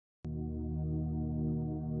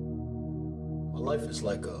My life is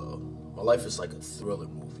like a thriller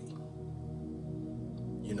movie.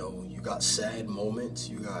 You know, you got sad moments,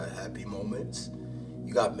 you got happy moments,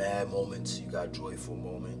 you got mad moments, you got joyful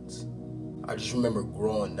moments. I just remember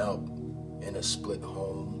growing up in a split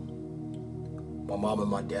home. My mom and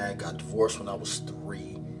my dad got divorced when I was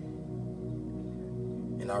 3.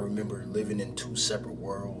 And I remember living in 2 separate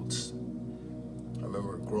worlds. I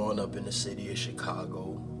remember growing up in the city of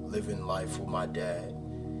Chicago, living life with my dad.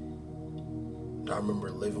 And I remember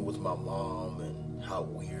living with my mom and how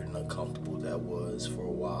weird and uncomfortable that was for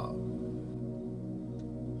a while.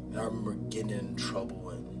 And I remember getting in trouble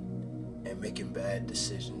and making bad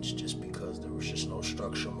decisions just because there was just no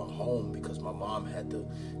structure in my home, because my mom had to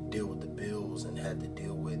deal with the bills and had to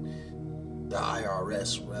deal with the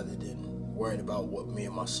IRS rather than worrying about what me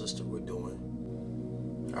and my sister were doing.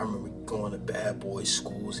 I remember going to bad boy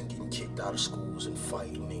schools and getting kicked out of schools and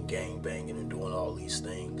fighting and gang banging and doing all these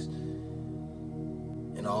things.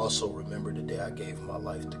 And I also remember the day I gave my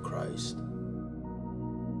life to Christ.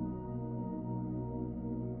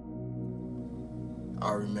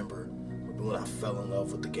 I remember when I fell in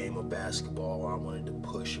love with the game of basketball, I wanted to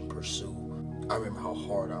push and pursue. I remember how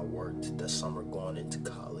hard I worked that summer going into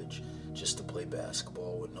college just to play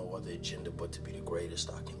basketball with no other agenda but to be the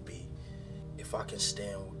greatest I can be. If I can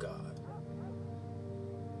stand with God,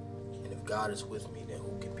 and if God is with me, then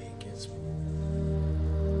who can be against me?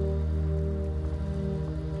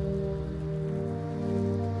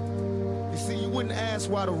 You see, you wouldn't ask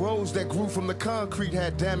why the rose that grew from the concrete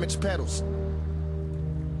had damaged petals.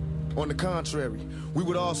 On the contrary, we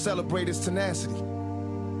would all celebrate its tenacity.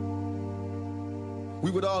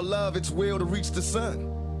 We would all love its will to reach the sun.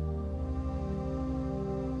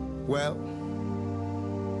 Well,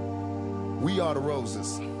 we are the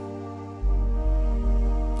roses.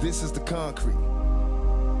 This is the concrete.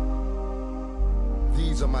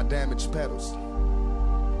 These are my damaged petals.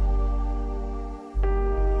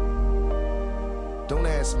 Don't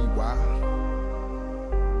ask me why.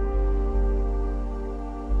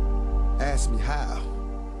 Ask me how.